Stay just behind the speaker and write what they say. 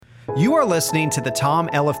You are listening to the Tom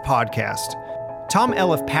Elliff Podcast. Tom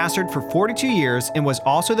Elliff pastored for 42 years and was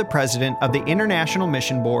also the president of the International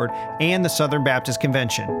Mission Board and the Southern Baptist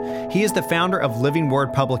Convention. He is the founder of Living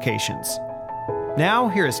Word Publications. Now,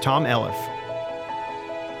 here is Tom Elliff.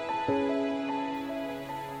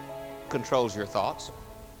 Controls your thoughts.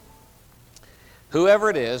 Whoever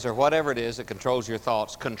it is or whatever it is that controls your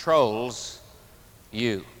thoughts controls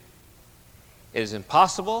you. It is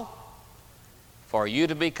impossible for you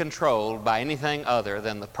to be controlled by anything other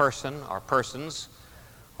than the person or persons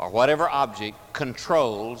or whatever object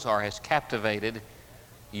controls or has captivated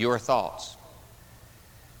your thoughts.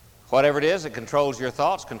 Whatever it is that controls your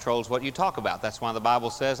thoughts controls what you talk about. That's why the Bible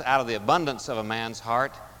says, out of the abundance of a man's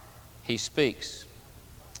heart, he speaks.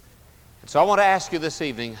 And so I want to ask you this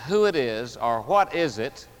evening, who it is or what is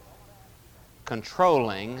it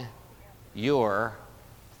controlling your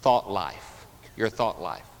thought life, your thought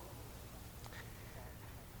life?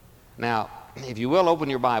 Now, if you will, open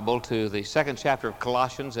your Bible to the second chapter of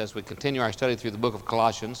Colossians as we continue our study through the book of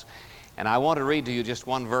Colossians. And I want to read to you just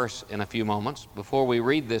one verse in a few moments. Before we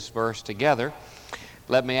read this verse together,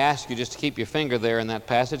 let me ask you just to keep your finger there in that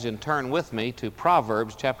passage and turn with me to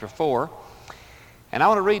Proverbs chapter 4. And I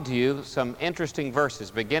want to read to you some interesting verses,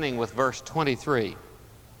 beginning with verse 23.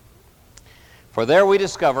 For there we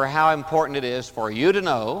discover how important it is for you to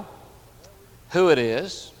know who it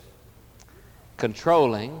is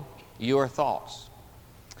controlling your thoughts.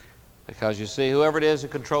 Because you see, whoever it is that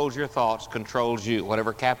controls your thoughts controls you.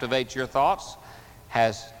 Whatever captivates your thoughts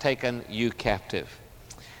has taken you captive.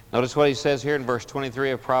 Notice what he says here in verse 23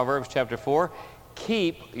 of Proverbs chapter 4.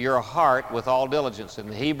 Keep your heart with all diligence. In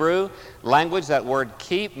the Hebrew language, that word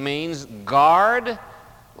keep means guard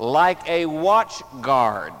like a watch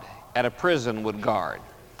guard at a prison would guard.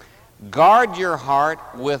 Guard your heart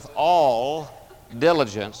with all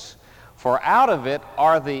diligence, for out of it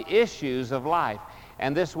are the issues of life.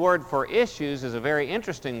 And this word for issues is a very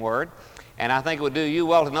interesting word, and I think it would do you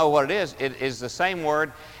well to know what it is. It is the same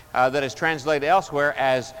word that is translated elsewhere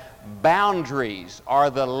as boundaries,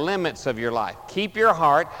 are the limits of your life. Keep your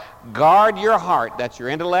heart, guard your heart. That's your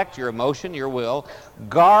intellect, your emotion, your will.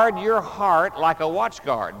 Guard your heart like a watch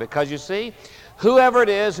guard, because you see, whoever it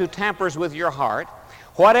is who tampers with your heart,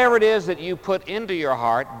 whatever it is that you put into your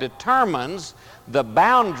heart determines the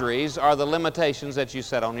boundaries or the limitations that you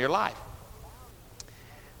set on your life.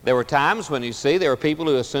 There were times when you see there were people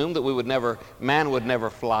who assumed that man would never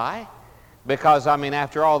fly, because,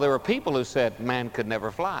 after all, there were people who said man could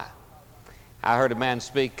never fly. I heard a man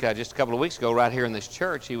speak just a couple of weeks ago right here in this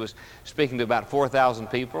church. He was speaking to about 4,000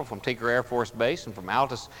 people from Tinker Air Force Base and from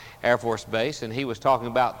Altus Air Force Base, and he was talking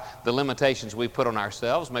about the limitations we put on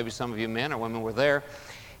ourselves. Maybe some of you men or women were there.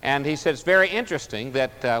 And he said it's very interesting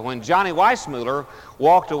that when Johnny Weissmuller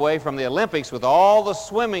walked away from the Olympics with all the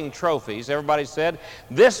swimming trophies, everybody said,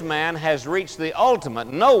 this man has reached the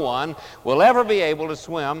ultimate. No one will ever be able to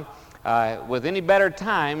swim with any better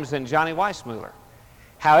times than Johnny Weissmuller.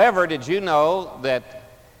 However, did you know that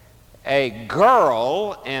a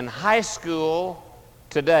girl in high school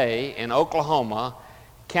today in Oklahoma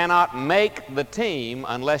cannot make the team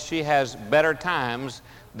unless she has better times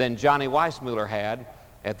than Johnny Weissmuller had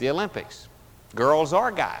at the Olympics? Girls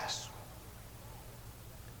or guys?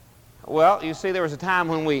 Well, you see, there was a time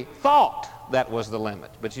when we thought that was the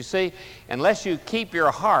limit. But you see, unless you keep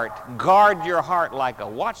your heart, guard your heart like a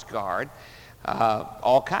watch guard,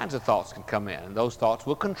 all kinds of thoughts can come in, and those thoughts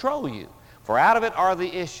will control you. For out of it are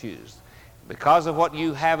the issues. Because of what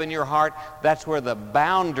you have in your heart, that's where the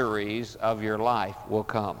boundaries of your life will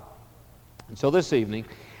come. And so this evening,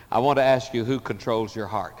 I want to ask you, who controls your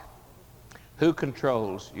heart? Who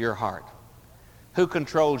controls your heart? Who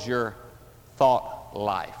controls your thought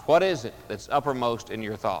life? What is it that's uppermost in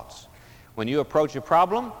your thoughts? When you approach a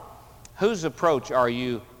problem, whose approach are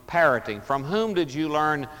you parroting? From whom did you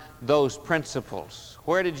learn those principles?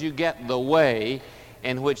 Where did you get the way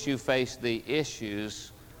in which you face the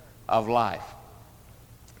issues of life?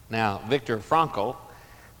 Now, Viktor Frankl,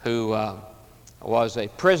 who was a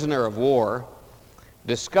prisoner of war,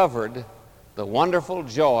 discovered the wonderful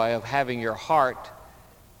joy of having your heart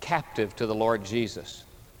captive to the Lord Jesus.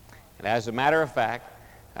 And as a matter of fact,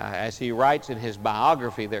 as he writes in his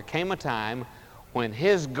biography, there came a time when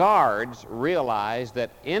his guards realized that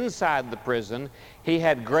inside the prison he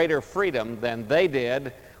had greater freedom than they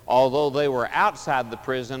did, although they were outside the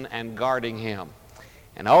prison and guarding him.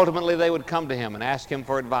 And ultimately they would come to him and ask him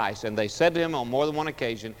for advice, and they said to him on more than one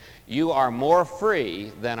occasion, "You are more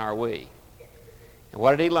free than are we." And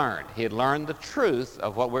what did he learn? He had learned the truth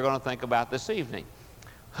of what we're going to think about this evening.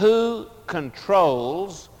 Who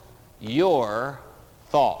controls your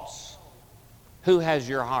thoughts? Who has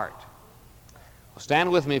your heart? Well,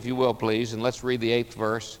 stand with me if you will, please, and let's read the 8th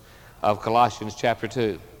verse of Colossians chapter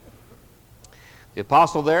 2. The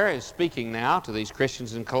apostle there is speaking now to these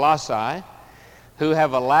Christians in Colossae who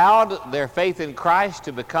have allowed their faith in Christ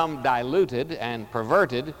to become diluted and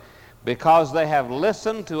perverted because they have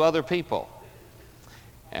listened to other people.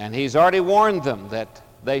 And he's already warned them that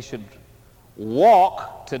they should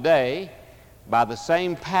walk today by the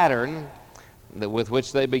same pattern with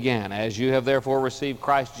which they began. As you have therefore received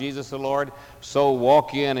Christ Jesus the Lord, so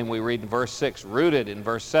walk in, and we read in verse 6, rooted in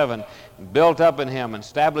verse 7, built up in him,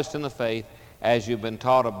 established in the faith, as you've been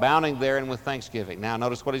taught, abounding therein with thanksgiving. Now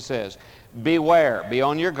notice what he says. Beware, be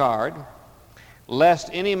on your guard, lest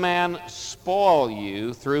any man spoil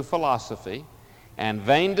you through philosophy and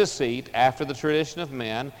vain deceit, after the tradition of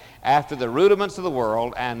men, after the rudiments of the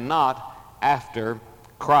world, and not after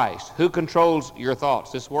Christ. Who controls your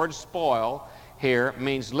thoughts? This word spoil here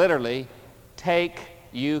means literally take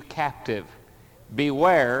you captive.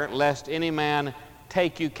 Beware lest any man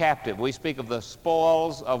take you captive. We speak of the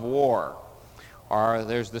spoils of war. Or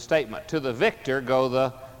there's the statement, to the victor go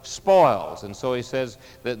the spoils. And so he says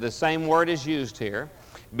that the same word is used here.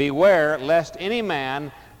 Beware lest any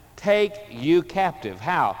man take you captive.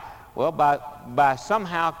 How? Well, by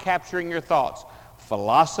somehow capturing your thoughts.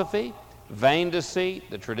 Philosophy, vain deceit,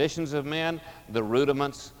 the traditions of men, the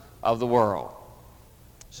rudiments of the world.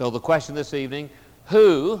 So the question this evening,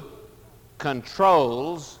 who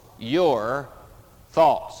controls your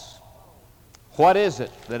thoughts? What is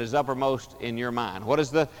it that is uppermost in your mind? What is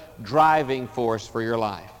the driving force for your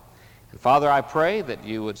life? And Father, I pray that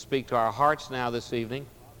you would speak to our hearts now this evening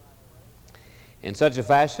in such a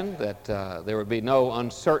fashion that there would be no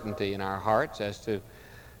uncertainty in our hearts as to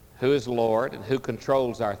who is Lord and who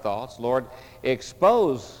controls our thoughts. Lord,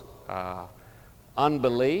 expose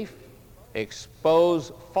unbelief,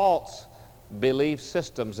 expose false belief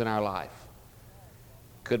systems in our life.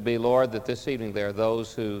 Could be, Lord, that this evening there are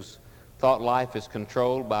those whose thought life is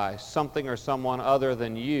controlled by something or someone other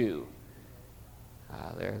than you.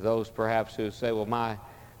 There are those perhaps who say, well,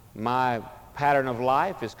 my pattern of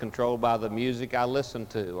life is controlled by the music I listen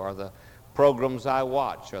to, or the programs I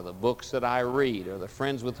watch, or the books that I read, or the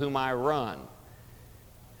friends with whom I run.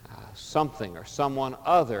 Something or someone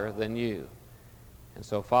other than you. And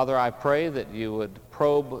so, Father, I pray that you would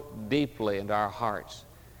probe deeply into our hearts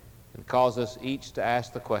and cause us each to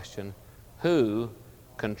ask the question, who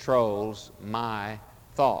controls my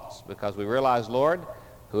thoughts? Because we realize, Lord,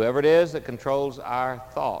 whoever it is that controls our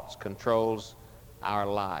thoughts controls our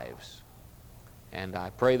lives. And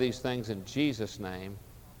I pray these things in Jesus' name.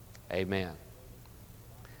 Amen.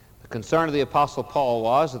 The concern of the Apostle Paul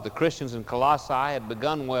was that the Christians in Colossae had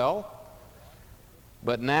begun well,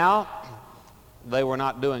 but now they were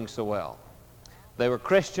not doing so well. They were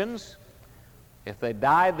Christians. If they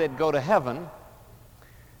died, they'd go to heaven.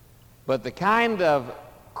 But the kind of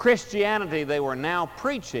Christianity they were now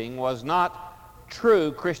preaching was not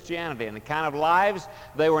true Christianity. And the kind of lives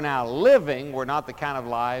they were now living were not the kind of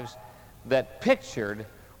lives that pictured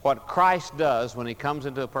what Christ does when he comes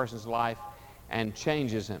into a person's life and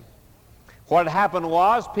changes him. What had happened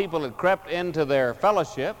was people had crept into their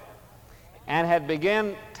fellowship and had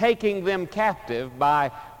begun taking them captive by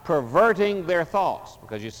perverting their thoughts.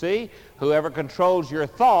 Because you see, whoever controls your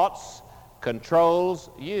thoughts controls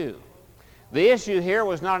you. The issue here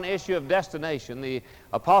was not an issue of destination. The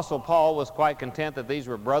Apostle Paul was quite content that these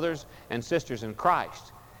were brothers and sisters in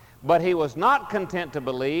Christ. But he was not content to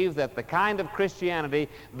believe that the kind of Christianity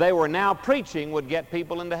they were now preaching would get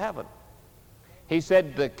people into heaven. He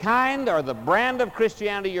said the kind or the brand of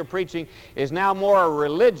Christianity you're preaching is now more a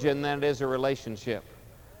religion than it is a relationship.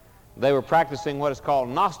 They were practicing what is called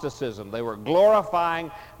Gnosticism. They were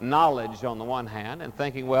glorifying knowledge on the one hand and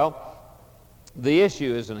thinking, well, the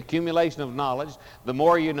issue is an accumulation of knowledge. The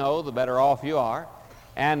more you know, the better off you are.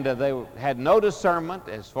 And they had no discernment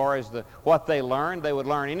as far as what they learned. They would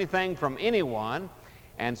learn anything from anyone.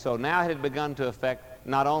 And so now it had begun to affect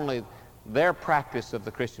not only their practice of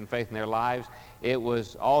the Christian faith in their lives, it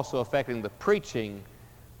was also affecting the preaching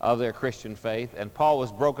of their Christian faith. And Paul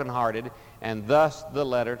was brokenhearted, and thus the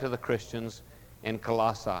letter to the Christians in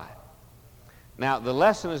Colossae. Now, the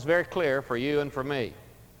lesson is very clear for you and for me.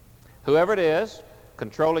 Whoever it is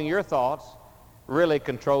controlling your thoughts really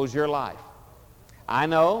controls your life. I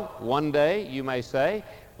know one day you may say,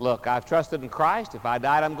 look, I've trusted in Christ. If I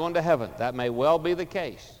died, I'm going to heaven. That may well be the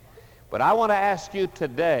case. But I want to ask you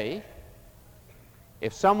today,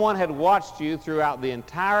 if someone had watched you throughout the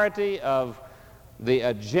entirety of the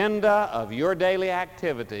agenda of your daily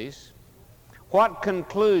activities, what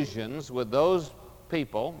conclusions would those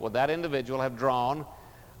people, would that individual have drawn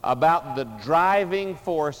about the driving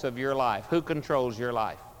force of your life. Who controls your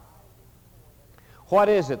life? What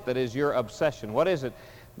is it that is your obsession? What is it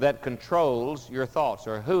that controls your thoughts?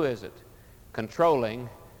 Or who is it controlling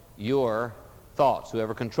your thoughts?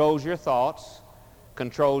 Whoever controls your thoughts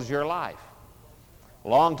controls your life. A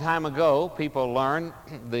long time ago, people learned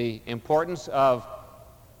the importance of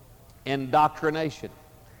indoctrination.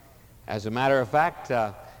 As a matter of fact,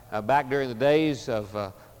 back during the days of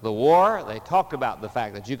the war, they talked about the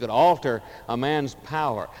fact that you could alter a man's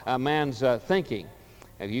power, a man's thinking.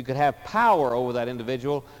 You could have power over that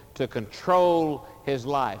individual to control his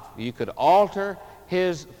life. You could alter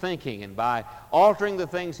his thinking, and by altering the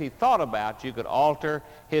things he thought about, you could alter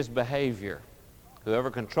his behavior. Whoever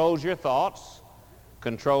controls your thoughts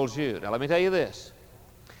controls you. Now let me tell you this.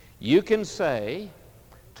 You can say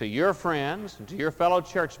to your friends and to your fellow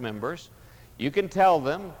church members, you can tell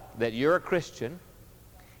them that you're a Christian,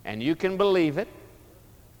 and you can believe it,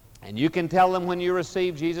 and you can tell them when you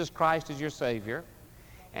receive Jesus Christ as your Savior,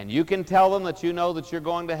 and you can tell them that you know that you're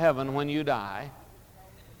going to heaven when you die,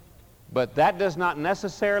 but that does not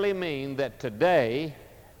necessarily mean that today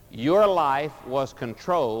your life was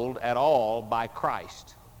controlled at all by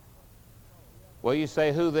Christ. Well, you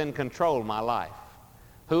say, who then controlled my life?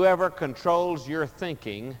 Whoever controls your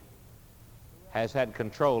thinking has had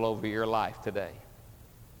control over your life today.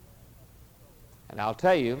 And I'll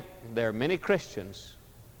tell you, there are many Christians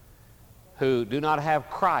who do not have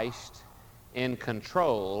Christ in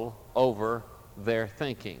control over their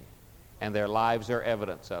thinking, and their lives are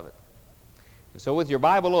evidence of it. And so with your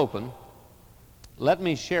Bible open, let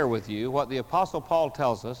me share with you what the Apostle Paul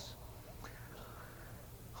tells us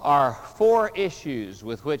are 4 issues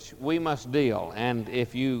with which we must deal. And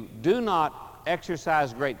if you do not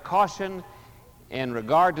exercise great caution in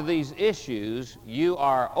regard to these issues, you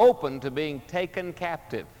are open to being taken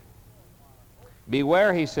captive.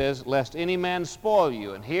 Beware, he says, lest any man spoil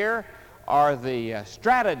you. And here are the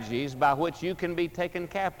strategies by which you can be taken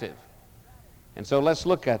captive. And so let's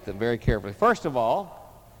look at them very carefully. First of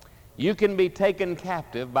all, you can be taken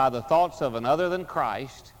captive by the thoughts of another than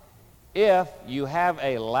Christ if you have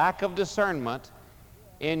a lack of discernment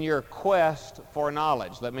in your quest for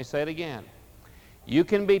knowledge. Let me say it again. You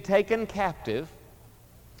can be taken captive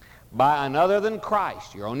by another than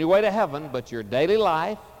Christ. You're on your way to heaven, but your daily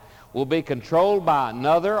life will be controlled by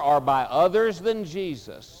another or by others than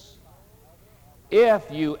Jesus if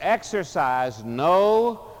you exercise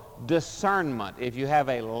no discernment, if you have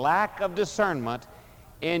a lack of discernment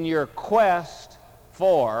in your quest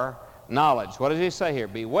for knowledge. What does he say here?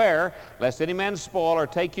 Beware lest any man spoil or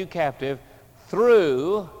take you captive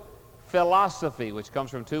through philosophy, which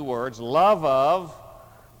comes from 2 words, love of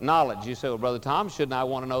knowledge. You say, well, Brother Tom, shouldn't I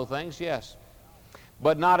want to know things? Yes.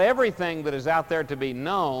 But not everything that is out there to be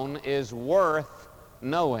known is worth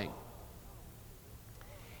knowing.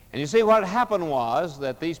 And you see, what happened was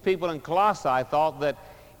that these people in Colossae thought that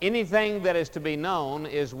anything that is to be known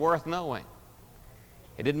is worth knowing.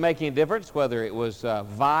 It didn't make any difference whether it was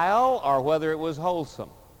vile or whether it was wholesome.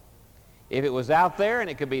 If it was out there and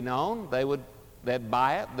it could be known, they'd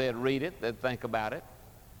buy it, they'd read it, they'd think about it.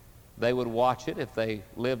 They would watch it. If they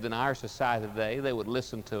lived in our society today, they would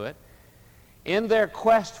listen to it. In their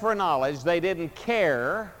quest for knowledge, they didn't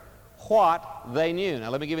care what they knew. Now,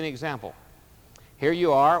 let me give you an example. Here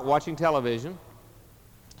you are watching television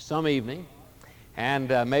some evening,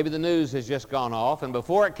 and maybe the news has just gone off, and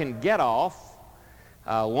before it can get off,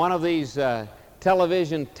 one of these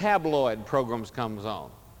television tabloid programs comes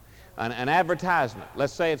on, an advertisement.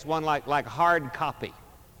 Let's say it's one like Hard Copy,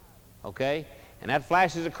 okay? And that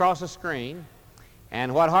flashes across the screen,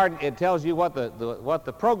 and it tells you what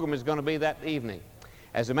the program is going to be that evening.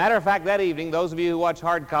 As a matter of fact, that evening, those of you who watch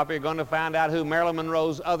Hard Copy are going to find out who Marilyn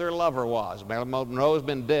Monroe's other lover was. Marilyn Monroe has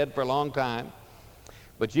been dead for a long time,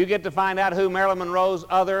 but you get to find out who Marilyn Monroe's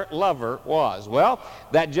other lover was. Well,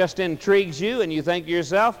 that just intrigues you, and you think to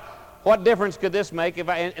yourself, what difference could this make if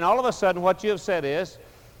and all of a sudden what you have said is,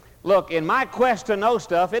 look, in my quest to know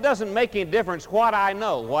stuff, it doesn't make any difference what I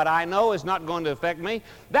know. What I know is not going to affect me.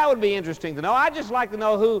 That would be interesting to know. I'd just like to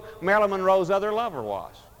know who Marilyn Monroe's other lover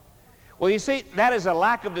was. Well, you see, that is a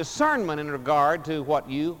lack of discernment in regard to what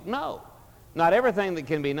you know. Not everything that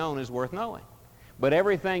can be known is worth knowing, but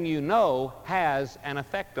everything you know has an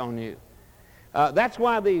effect on you. That's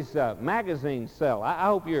why these magazines sell. I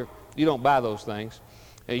hope you don't buy those things.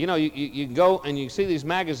 You know, you go and you see these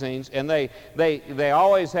magazines, and they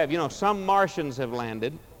always have, you know, some Martians have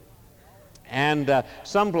landed, and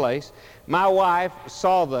someplace. My wife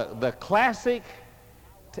saw the classic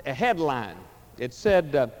headline. It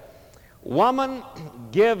said, Woman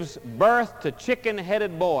gives birth to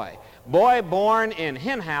chicken-headed boy. Boy born in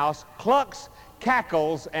hen house clucks,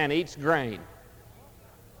 cackles, and eats grain.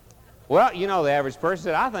 Well, you know, the average person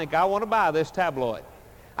said, I think I want to buy this tabloid.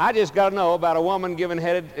 I just got to know about a woman giving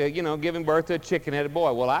birth to a chicken-headed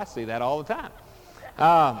boy. Well, I see that all the time.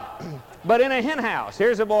 But in a hen house,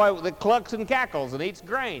 here's a boy that clucks and cackles and eats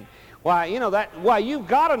grain. Why, you know that, why, you've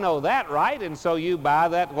got to know that, right? And so you buy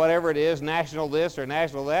that, whatever it is, national this or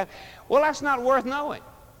national that. Well, that's not worth knowing.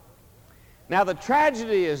 Now, the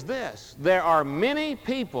tragedy is this. There are many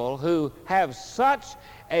people who have such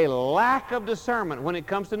a lack of discernment when it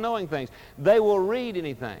comes to knowing things. They will read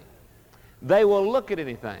anything. They will look at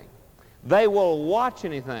anything. They will watch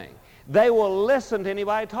anything. They will listen to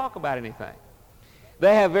anybody talk about anything.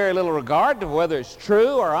 They have very little regard to whether it's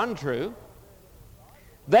true or untrue.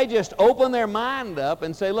 They just open their mind up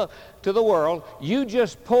and say, look, to the world, you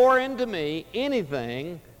just pour into me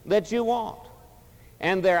anything that you want.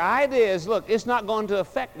 And their idea is, look, it's not going to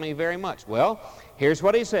affect me very much. Well, here's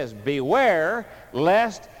what he says. Beware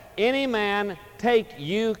lest any man take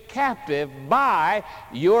you captive by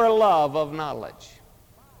your love of knowledge.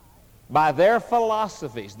 By their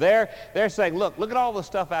philosophies. They're saying, look at all the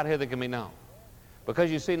stuff out here that can be known.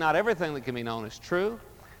 Because you see, not everything that can be known is true.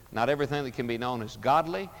 Not everything that can be known is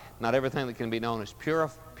godly. Not everything that can be known is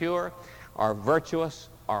pure, or virtuous,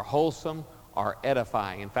 or wholesome, or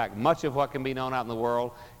edifying. In fact, much of what can be known out in the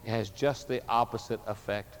world has just the opposite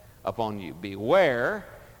effect upon you. Beware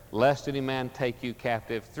lest any man take you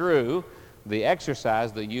captive through the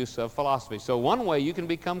exercise, the use of philosophy. So one way you can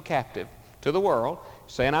become captive to the world,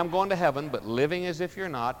 saying I'm going to heaven, but living as if you're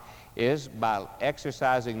not, is by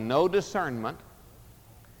exercising no discernment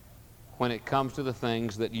when it comes to the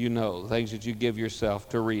things that you know, the things that you give yourself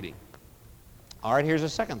to reading. All right, here's a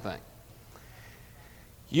second thing.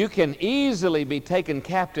 You can easily be taken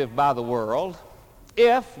captive by the world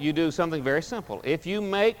if you do something very simple. If you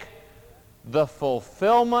make the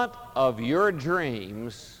fulfillment of your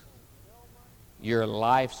dreams your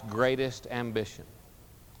life's greatest ambition.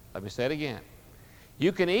 Let me say it again.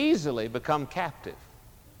 You can easily become captive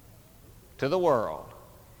to the world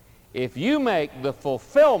if you make the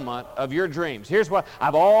fulfillment of your dreams. Here's what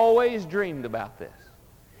I've always dreamed about this.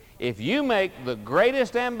 If you make the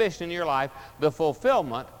greatest ambition in your life the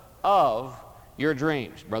fulfillment of your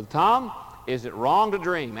dreams. Brother Tom, is it wrong to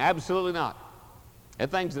dream? Absolutely not. There are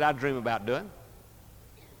things that I dream about doing.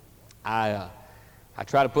 I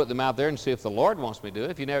try to put them out there and see if the Lord wants me to do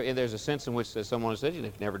it. If there's a sense in which someone says, if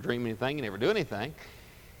you never dream anything, you never do anything.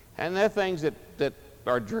 And there are things that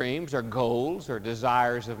are dreams, or goals, or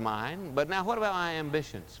desires of mine. But now what about my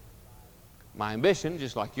ambitions? My ambition,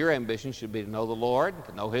 just like your ambition, should be to know the Lord,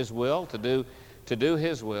 to know His will, to do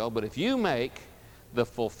His will. But if you make the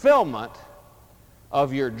fulfillment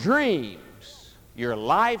of your dreams your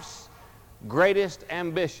life's greatest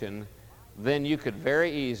ambition, then you could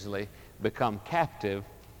very easily become captive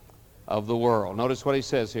of the world. Notice what he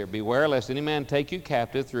says here. Beware lest any man take you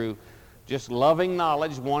captive through just loving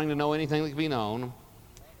knowledge, wanting to know anything that can be known,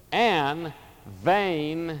 and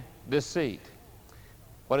vain deceit.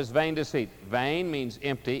 What is vain deceit? Vain means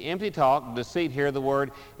empty. Empty talk. Deceit here, the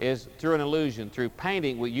word is through an illusion, through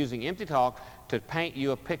painting. We're using empty talk to paint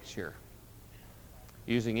you a picture.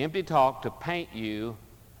 Using empty talk to paint you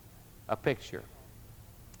a picture.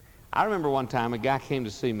 I remember one time a guy came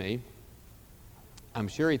to see me. I'm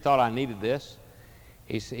sure he thought I needed this.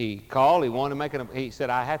 He called. He wanted to make he said,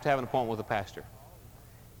 I have to have an appointment with a pastor.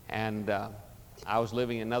 And I was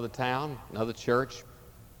living in another town, another church.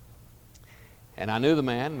 And I knew the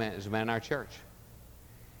man. He was a man in our church.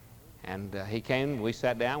 And he came. We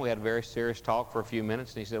sat down. We had a very serious talk for a few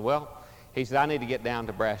minutes. And he said, I need to get down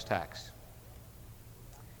to brass tacks.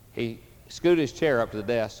 He scooted his chair up to the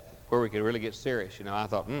desk where we could really get serious. I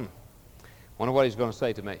thought, wonder what he's going to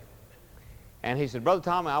say to me. And he said, Brother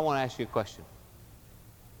Tom, I want to ask you a question.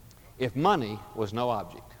 If money was no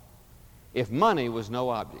object,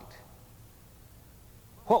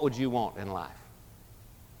 what would you want in life?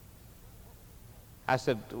 I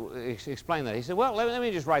said, explain that. He said, well, let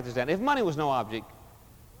me just write this down. If money was no object,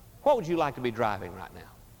 what would you like to be driving right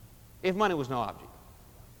now? If money was no object.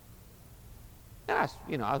 And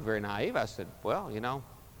I was very naive. I said, well,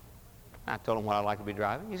 I told him what I'd like to be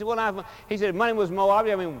driving. He said, if money was no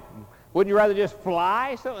object, wouldn't you rather just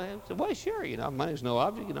fly? So I said, well, sure, money was no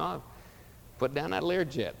object, I'll put down that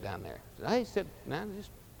Learjet down there. He said, no,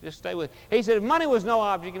 just stay with it. He said, if money was no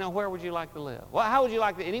object, where would you like to live? Well, how would you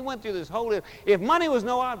like to? And he went through this whole, if money was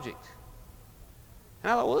no object.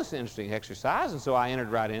 And I thought, well, this is an interesting exercise. And so I entered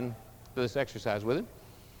right into this exercise with him.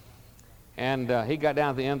 And he got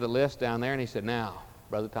down at the end of the list down there, and he said, now,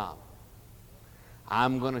 Brother Tom,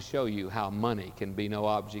 I'm going to show you how money can be no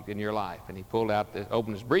object in your life. And he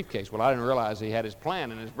opened his briefcase. Well, I didn't realize he had his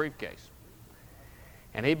plan in his briefcase.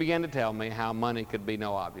 And he began to tell me how money could be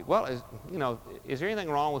no object. Well, is there anything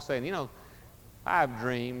wrong with saying, I have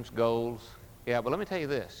dreams, goals? Yeah, but let me tell you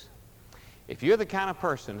this. If you're the kind of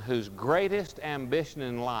person whose greatest ambition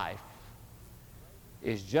in life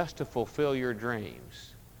is just to fulfill your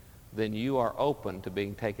dreams, then you are open to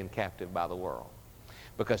being taken captive by the world.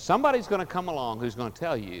 Because somebody's going to come along who's going to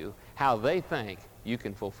tell you how they think you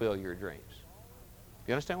can fulfill your dreams.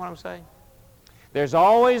 You understand what I'm saying? There's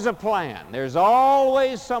always a plan. There's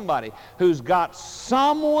always somebody who's got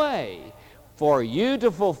some way for you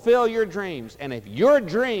to fulfill your dreams. And if your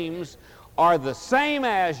dreams are the same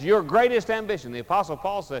as your greatest ambition, the Apostle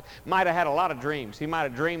Paul said, might have had a lot of dreams. He might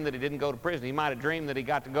have dreamed that he didn't go to prison. He might have dreamed that he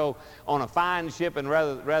got to go on a fine ship and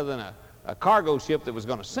rather than a cargo ship that was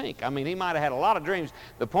going to sink. I mean, he might have had a lot of dreams.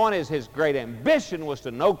 The point is, his great ambition was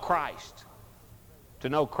to know Christ. To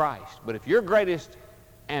know Christ. But if your greatest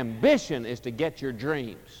ambition is to get your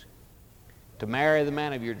dreams, to marry the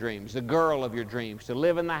man of your dreams, the girl of your dreams, to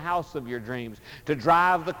live in the house of your dreams, to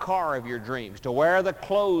drive the car of your dreams, to wear the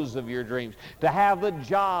clothes of your dreams, to have the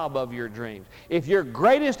job of your dreams. If your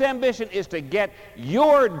greatest ambition is to get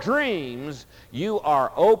your dreams, you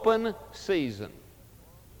are open season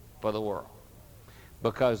for the world.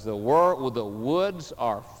 Because the woods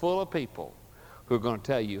are full of people who are going to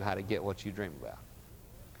tell you how to get what you dream about.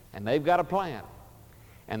 And they've got a plan.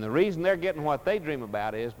 And the reason they're getting what they dream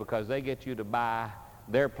about is because they get you to buy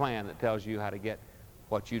their plan that tells you how to get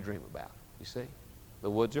what you dream about. You see? The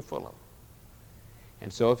woods are full of them.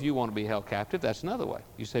 And so if you want to be held captive, that's another way.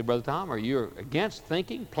 You say, Brother Tom, are you against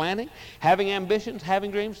thinking, planning, having ambitions,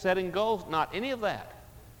 having dreams, setting goals? Not any of that.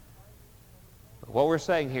 But what we're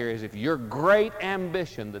saying here is if your great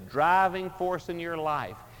ambition, the driving force in your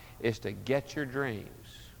life, is to get your dreams,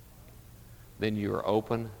 then you are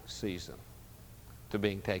open season to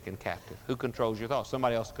being taken captive. Who controls your thoughts?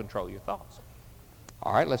 Somebody else control your thoughts.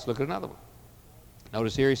 All right, let's look at another one.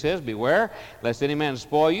 Notice here he says, beware lest any man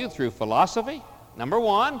spoil you through philosophy. Number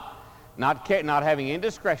one, not having any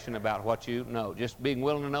discretion about what you know, just being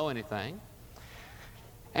willing to know anything.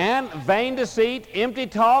 And vain deceit, empty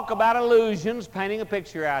talk about illusions, painting a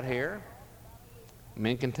picture out here.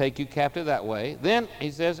 Men can take you captive that way. Then he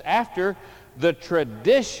says, after the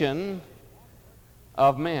tradition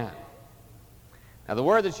of men. Now, the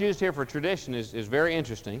word that's used here for tradition is very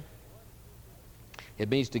interesting. It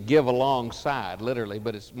means to give alongside, literally,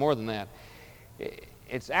 but it's more than that.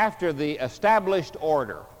 It's after the established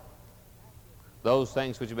order, those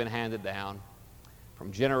things which have been handed down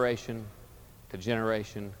from generation to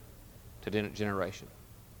generation to generation.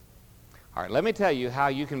 All right, let me tell you how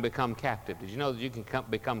you can become captive. Did you know that you can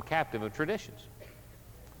become captive of traditions?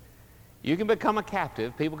 You can become a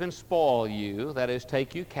captive. People can spoil you, that is,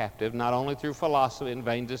 take you captive, not only through philosophy and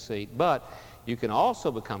vain deceit, but you can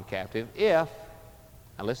also become captive if,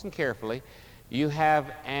 now listen carefully, you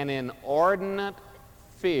have an inordinate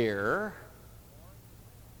fear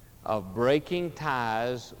of breaking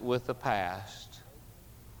ties with the past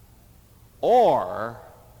or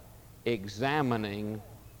examining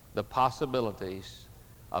the possibilities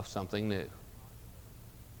of something new.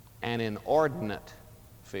 An inordinate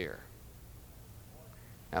fear.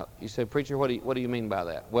 Now, you say, preacher, what do you mean by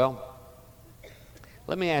that? Well,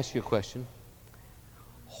 let me ask you a question.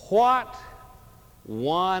 What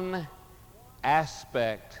one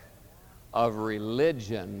aspect of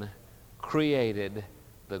religion created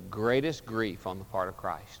the greatest grief on the part of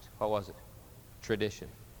Christ? What was it? Tradition.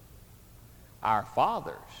 Our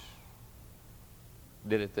fathers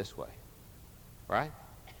did it this way, right?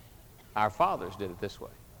 Our fathers did it this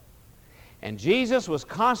way. And Jesus was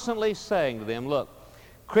constantly saying to them, look,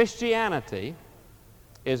 Christianity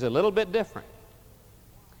is a little bit different.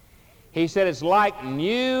 He said it's like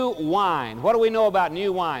new wine. What do we know about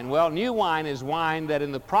new wine? Well, new wine is wine that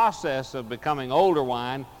in the process of becoming older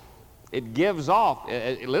wine, it gives off,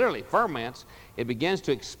 it literally ferments, it begins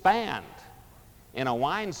to expand in a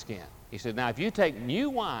wineskin. He said, now if you take new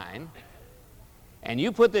wine and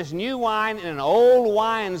you put this new wine in an old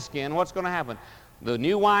wineskin, what's going to happen? The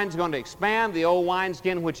new wine's going to expand. The old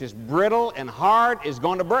wineskin, which is brittle and hard, is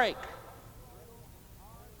going to break.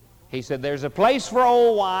 He said, there's a place for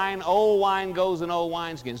old wine. Old wine goes in old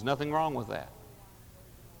wineskins. Nothing wrong with that.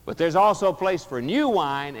 But there's also a place for new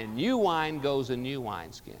wine, and new wine goes in new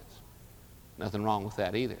wineskins. Nothing wrong with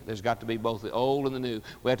that either. There's got to be both the old and the new.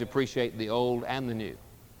 We have to appreciate the old and the new.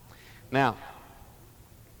 Now,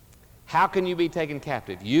 how can you be taken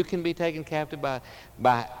captive? You can be taken captive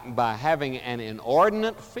by having an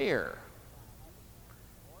inordinate fear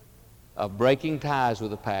of breaking ties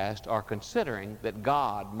with the past or considering that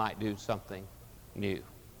God might do something new.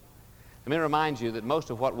 Let me remind you that most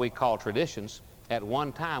of what we call traditions at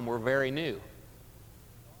one time were very new.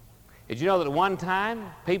 Did you know that at one time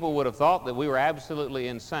people would have thought that we were absolutely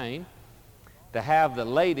insane to have the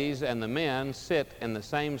ladies and the men sit in the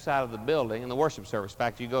same side of the building in the worship service? In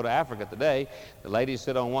fact, you go to Africa today, the ladies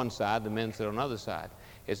sit on one side, the men sit on the other side.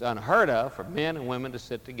 It's unheard of for men and women to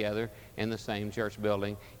sit together in the same church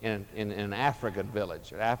building in an African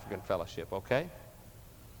village, an African fellowship, okay?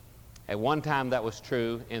 At one time that was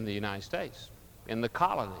true in the United States, in the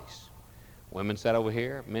colonies. Women sat over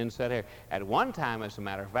here, men sat here. At one time, as a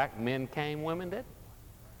matter of fact, men came, women didn't.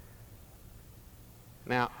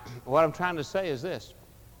 Now, what I'm trying to say is this.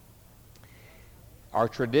 Are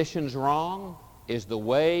traditions wrong? Is the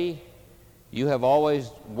way you have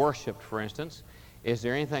always worshiped, for instance, is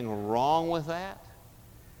there anything wrong with that?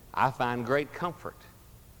 I find great comfort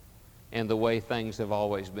in the way things have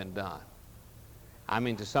always been done. I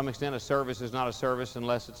mean, to some extent, a service is not a service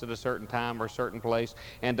unless it's at a certain time or a certain place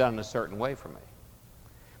and done in a certain way for me.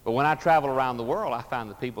 But when I travel around the world, I find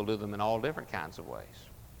that people do them in all different kinds of ways.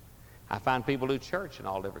 I find people do church in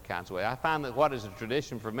all different kinds of ways. I find that what is a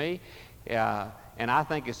tradition for me, and I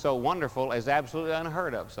think is so wonderful, is absolutely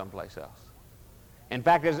unheard of someplace else. In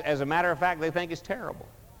fact, as a matter of fact, they think it's terrible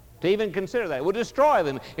to even consider that. It would destroy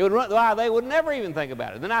them. It would they would never even think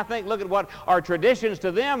about it. Then I think, look at what are traditions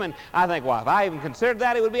to them, and I think, well, if I even considered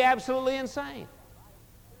that, it would be absolutely insane.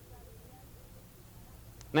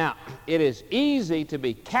 Now, it is easy to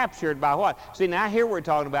be captured by what? See, now here we're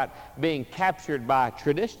talking about being captured by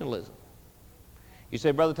traditionalism. You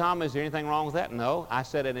say, Brother Tom, is there anything wrong with that? No, I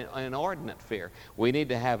said an inordinate fear. We need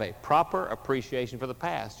to have a proper appreciation for the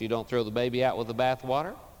past. You don't throw the baby out with the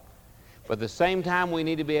bathwater. But at the same time, we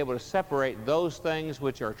need to be able to separate those things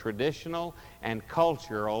which are traditional and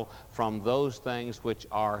cultural from those things which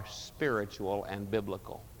are spiritual and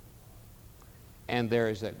biblical. And there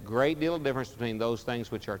is a great deal of difference between those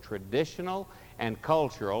things which are traditional and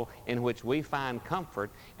cultural, in which we find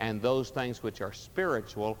comfort, and those things which are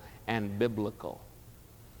spiritual and biblical.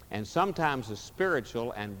 And sometimes the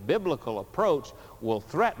spiritual and biblical approach will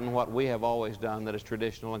threaten what we have always done that is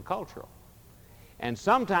traditional and cultural. And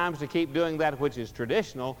sometimes to keep doing that which is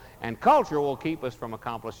traditional and cultural will keep us from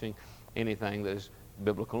accomplishing anything that is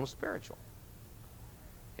biblical and spiritual.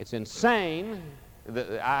 It's insane.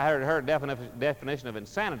 I heard a definition of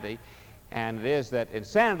insanity, and it is that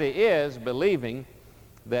insanity is believing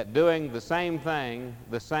that doing the same thing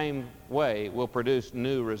the same way will produce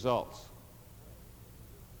new results.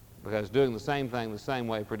 Because doing the same thing the same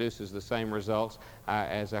way produces the same results,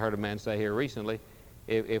 as I heard a man say here recently,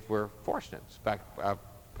 if we're fortunate. In fact, I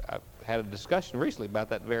had a discussion recently about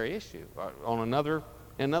that very issue on another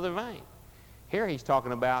vein. Here he's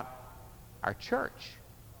talking about our church.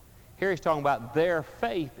 Here he's talking about their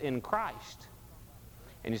faith in Christ.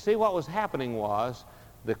 And you see, what was happening was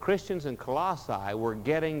the Christians in Colossae were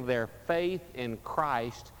getting their faith in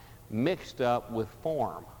Christ mixed up with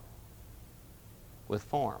form. With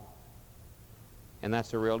form. And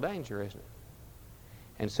that's a real danger, isn't it?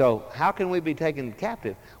 And so how can we be taken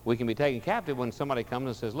captive? We can be taken captive when somebody comes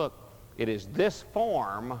and says, look, it is this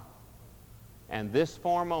form, and this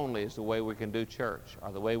form only is the way we can do church,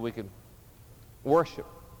 or the way we can worship,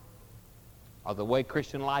 or the way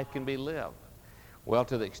Christian life can be lived. Well,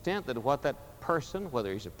 to the extent that what that person,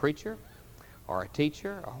 whether he's a preacher or a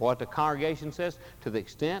teacher or what the congregation says, to the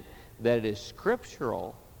extent that it is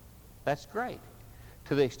scriptural, that's great.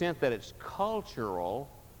 To the extent that it's cultural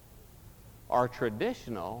or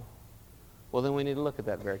traditional, well, then we need to look at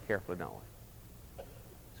that very carefully, don't we?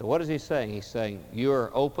 So what is he saying? He's saying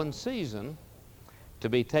you're open season to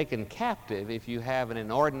be taken captive if you have an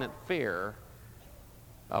inordinate fear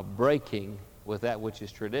of breaking with that which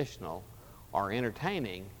is traditional or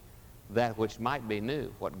entertaining that which might be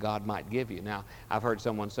new, what God might give you. Now, I've heard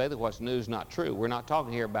someone say that what's new is not true. We're not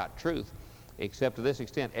talking here about truth, except to this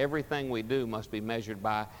extent, everything we do must be measured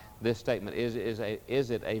by this statement. Is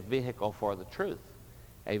it a vehicle for the truth?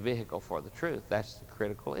 A vehicle for the truth. That's the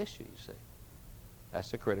critical issue, you see.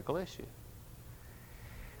 That's the critical issue.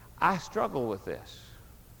 I struggle with this.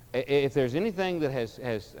 If there's anything that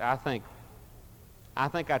has I think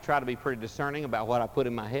I try to be pretty discerning about what I put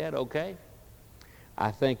in my head, okay?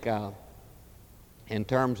 I think in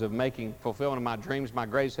terms of making fulfillment of my dreams my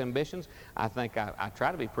greatest ambitions, I think I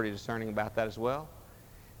try to be pretty discerning about that as well.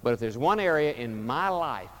 But if there's one area in my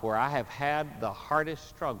life where I have had the hardest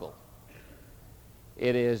struggle,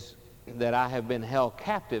 it is that I have been held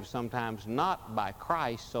captive sometimes not by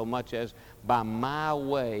Christ so much as by my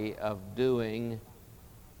way of doing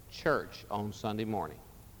church on Sunday morning.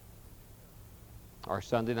 or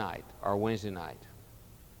Sunday night or Wednesday night.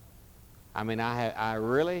 I mean, I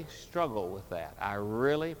really struggle with that. I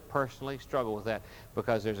really personally struggle with that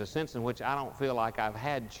because there's a sense in which I don't feel like I've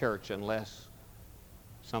had church unless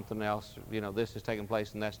something else, this has taken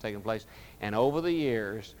place and that's taken place. And over the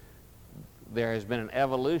years, there has been an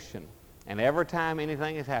evolution. And every time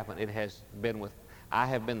anything has happened, it has been I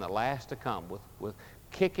have been the last to come with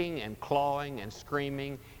kicking and clawing and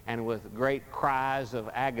screaming and with great cries of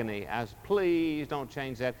agony as, please don't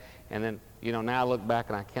change that. And then, now I look back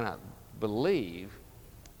and I cannot believe,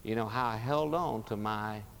 how I held on to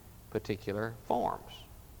my particular forms.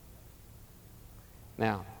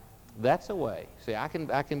 Now, that's a way. See, I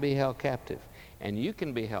can be held captive, and you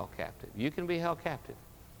can be held captive. You can be held captive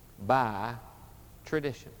by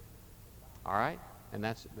tradition. All right? And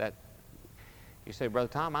that's that. You say, Brother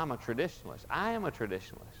Tom, I'm a traditionalist. I am a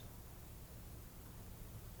traditionalist.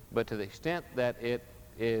 But to the extent that it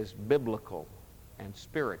is biblical and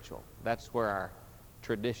spiritual, that's where our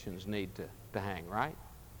traditions need to hang, right?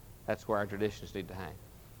 That's where our traditions need to hang.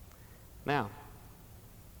 Now,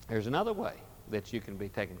 there's another way that you can be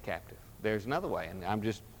taken captive. There's another way, and I'm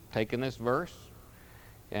just taking this verse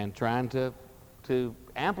and trying to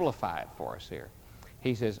amplify it for us here.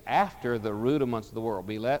 He says, after the rudiments of the world,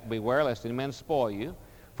 beware lest any man spoil you,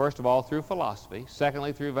 first of all through philosophy,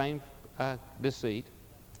 secondly through vain deceit,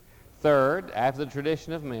 third, after the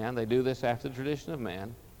tradition of men. They do this after the tradition of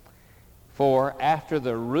men. For after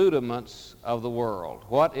the rudiments of the world.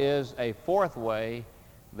 What is a fourth way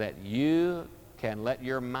that you can let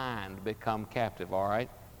your mind become captive, all right?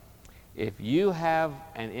 If you have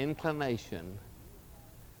an inclination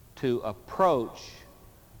to approach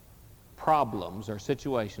problems or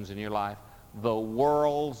situations in your life the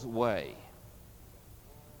world's way,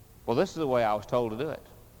 well, this is the way I was told to do it,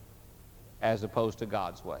 as opposed to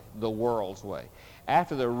God's way, the world's way.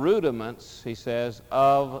 After the rudiments, he says,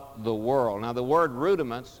 of the world. Now, the word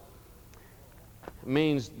rudiments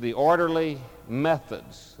means the orderly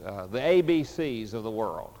methods, the ABCs of the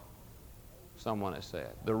world, someone has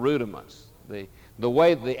said. The rudiments, the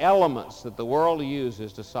way, the elements that the world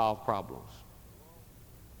uses to solve problems.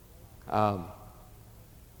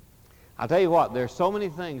 I'll tell you what, there's so many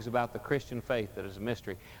things about the Christian faith that is a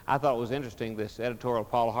mystery. I thought it was interesting, this editorial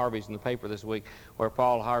Paul Harvey's in the paper this week, where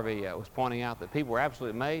Paul Harvey was pointing out that people were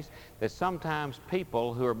absolutely amazed that sometimes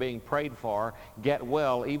people who are being prayed for get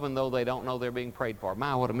well even though they don't know they're being prayed for.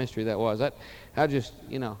 My, what a mystery that was.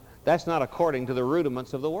 That's not according to the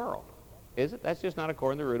rudiments of the world, is it? That's just not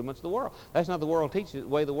according to the rudiments of the world. That's not the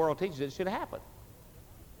way the world teaches it should happen.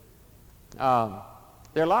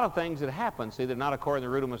 There are a lot of things that happen, see, that are not according to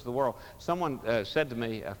the rudiments of the world. Someone said to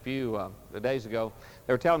me a few days ago,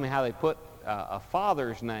 they were telling me how they put a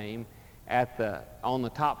father's name on the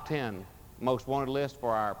top 10 most wanted list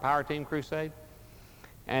for our Power Team Crusade,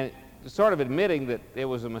 and sort of admitting that it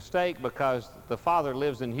was a mistake because the father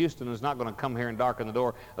lives in Houston and is not going to come here and darken the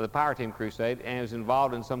door of the Power Team Crusade, and is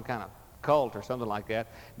involved in some kind of cult or something like that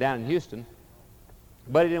down in Houston.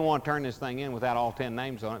 But he didn't want to turn this thing in without all 10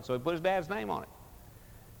 names on it, so he put his dad's name on it.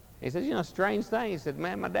 He says, strange thing. He said,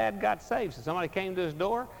 man, my dad got saved. So somebody came to his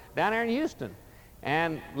door down there in Houston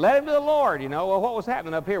and led him to the Lord. Well, what was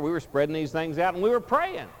happening up here? We were spreading these things out and we were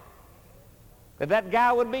praying that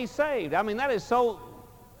guy would be saved. I mean, that is so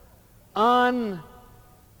unworldly.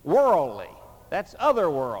 That's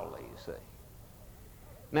otherworldly, you see.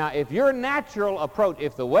 Now, if your natural approach,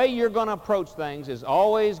 if the way you're going to approach things is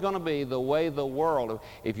always going to be the way the world,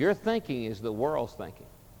 if your thinking is the world's thinking,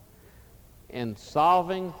 in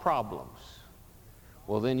solving problems,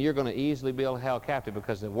 well, then you're going to easily be held captive,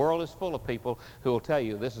 because the world is full of people who will tell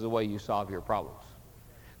you this is the way you solve your problems.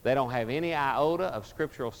 They don't have any iota of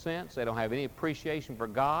scriptural sense. They don't have any appreciation for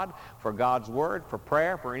God, for God's Word, for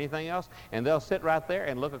prayer, for anything else. And they'll sit right there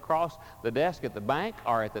and look across the desk at the bank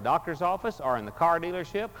or at the doctor's office or in the car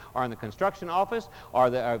dealership or in the construction office or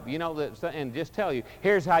and just tell you,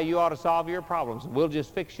 here's how you ought to solve your problems. We'll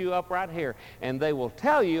just fix you up right here. And they will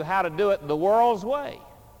tell you how to do it the world's way.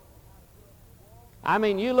 I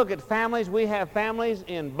mean, you look at families. We have families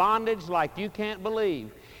in bondage like you can't believe.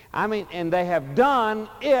 I mean, and they have done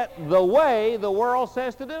it the way the world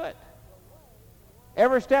says to do it.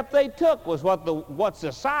 Every step they took was what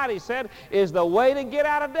society said is the way to get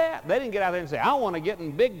out of debt. They didn't get out there and say, I want to get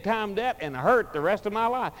in big-time debt and hurt the rest of my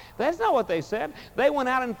life. That's not what they said. They went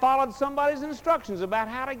out and followed somebody's instructions about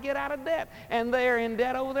how to get out of debt, and they're in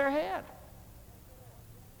debt over their head.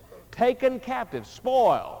 Taken captive,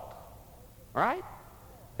 spoiled, right?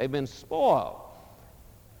 They've been spoiled,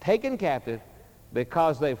 taken captive,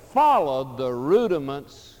 because they followed the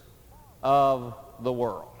rudiments of the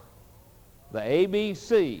world. The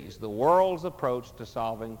ABCs, the world's approach to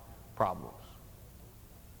solving problems.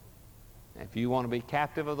 If you want to be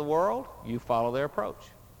captive of the world, you follow their approach.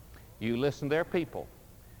 You listen to their people.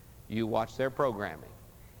 You watch their programming.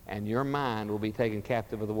 And your mind will be taken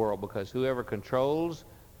captive of the world, because whoever controls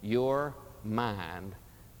your mind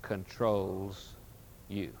controls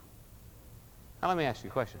you. Now let me ask you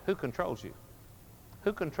a question. Who controls you?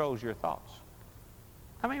 Who controls your thoughts?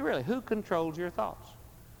 I mean, really, who controls your thoughts?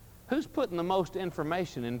 Who's putting the most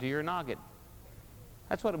information into your noggin?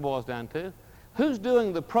 That's what it boils down to. Who's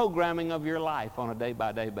doing the programming of your life on a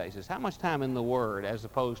day-by-day basis? How much time in the Word as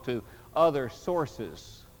opposed to other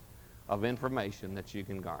sources of information that you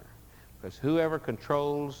can garner? Because whoever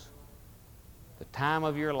controls the time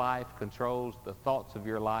of your life controls the thoughts of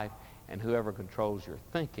your life, and whoever controls your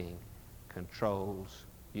thinking controls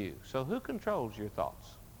you. So who controls your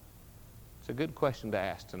thoughts? It's a good question to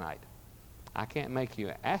ask tonight. I can't make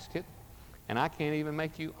you ask it, and I can't even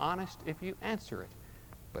make you honest if you answer it.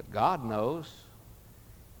 But God knows,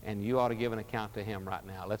 and you ought to give an account to Him right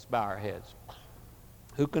now. Let's bow our heads.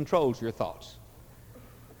 Who controls your thoughts?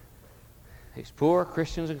 These poor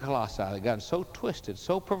Christians in Colossae, they got so twisted,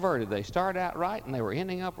 so perverted. They started out right, and they were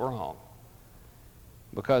ending up wrong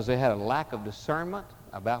because they had a lack of discernment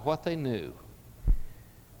about what they knew.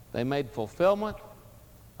 They made fulfillment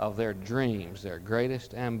of their dreams their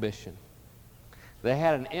greatest ambition. They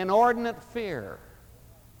had an inordinate fear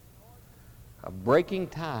of breaking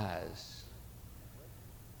ties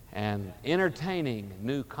and entertaining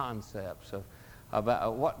new concepts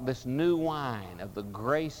about what this new wine of the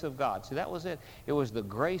grace of God. See, that was it. It was the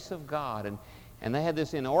grace of God. And they had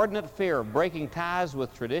this inordinate fear of breaking ties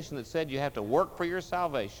with tradition that said you have to work for your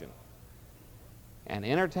salvation, and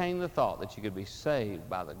entertain the thought that you could be saved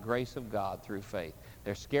by the grace of God through faith.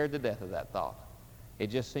 They're scared to death of that thought. It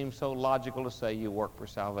just seems so logical to say you work for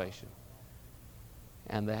salvation.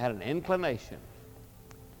 And they had an inclination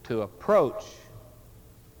to approach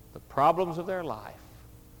the problems of their life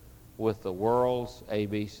with the world's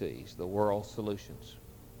ABCs, the world's solutions.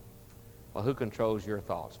 Well, who controls your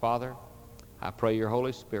thoughts? Father, I pray your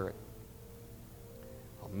Holy Spirit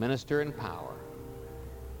will minister in power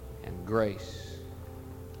and grace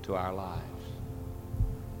to our lives.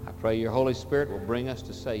 I pray your Holy Spirit will bring us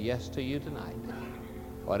to say yes to you tonight,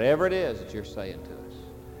 whatever it is that you're saying to us.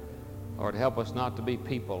 Lord, help us not to be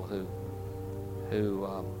people who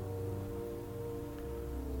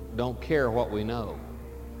don't care what we know,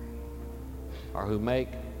 or who make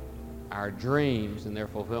our dreams and their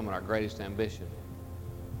fulfillment our greatest ambition,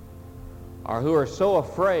 or who are so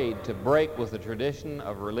afraid to break with the tradition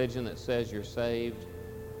of religion that says you're saved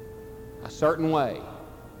a certain way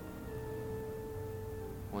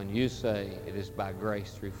when you say it is by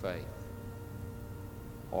grace through faith,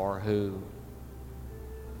 or who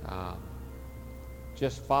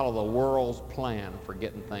just follow the world's plan for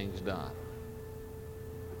getting things done.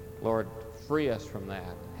 Lord, free us from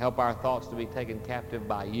that. Help our thoughts to be taken captive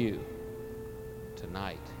by you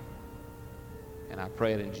tonight. And I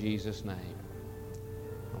pray it in Jesus' name.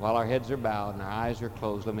 And while our heads are bowed and our eyes are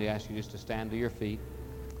closed, let me ask you just to stand to your feet.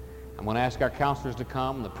 I'm going to ask our counselors to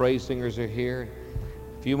come. The praise singers are here.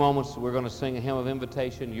 In a few moments, we're going to sing a hymn of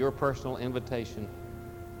invitation, your personal invitation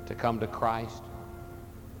to come to Christ.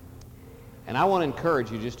 And I want to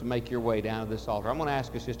encourage you just to make your way down to this altar. I'm going to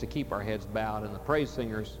ask us just to keep our heads bowed, and the praise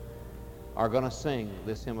singers are going to sing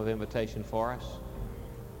this hymn of invitation for us.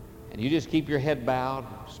 And you just keep your head bowed,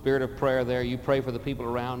 spirit of prayer there. You pray for the people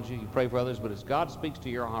around you. You pray for others. But as God speaks to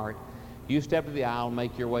your heart, you step to the aisle and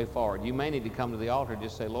make your way forward. You may need to come to the altar and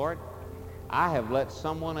just say, Lord, I have let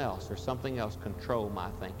someone else or something else control my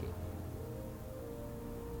thinking.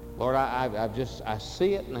 Lord, I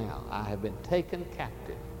see it now. I have been taken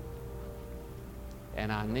captive. And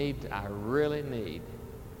I really need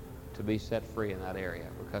to be set free in that area,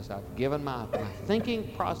 because I've given my thinking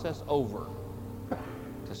process over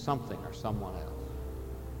to something or someone else.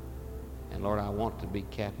 And Lord, I want to be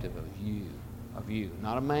captive of you.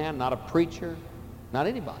 Not a man, not a preacher, not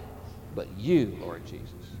anybody, but you, Lord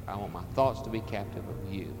Jesus. I want my thoughts to be captive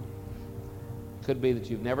of you. Could be that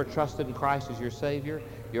you've never trusted in Christ as your Savior.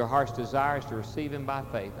 Your heart's desire is to receive Him by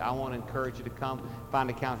faith. I want to encourage you to come, find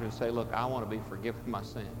a counselor and say, look, I want to be forgiven of my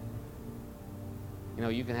sin. You know,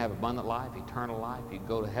 you can have abundant life, eternal life. You can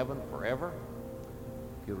go to heaven forever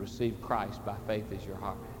if you receive Christ by faith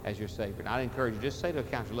as your Savior. And I'd encourage you, just say to a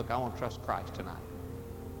counselor, look, I want to trust Christ tonight.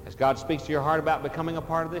 As God speaks to your heart about becoming a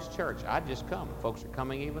part of this church, I'd just come. Folks are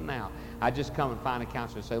coming even now. I'd just come and find a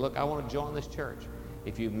counselor and say, look, I want to join this church.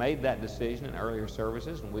 If you've made that decision in earlier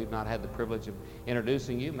services and we've not had the privilege of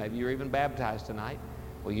introducing you, maybe you're even baptized tonight,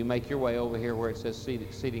 Will you make your way over here where it says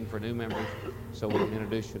seating for new members so we can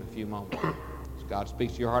introduce you in a few moments. As God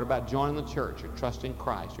speaks to your heart about joining the church or trusting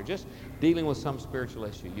Christ or just dealing with some spiritual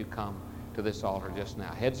issue, you come to this altar just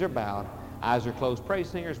now. Heads are bowed, eyes are closed. Praise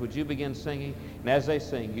singers, would you begin singing? And as they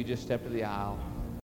sing, you just step to the aisle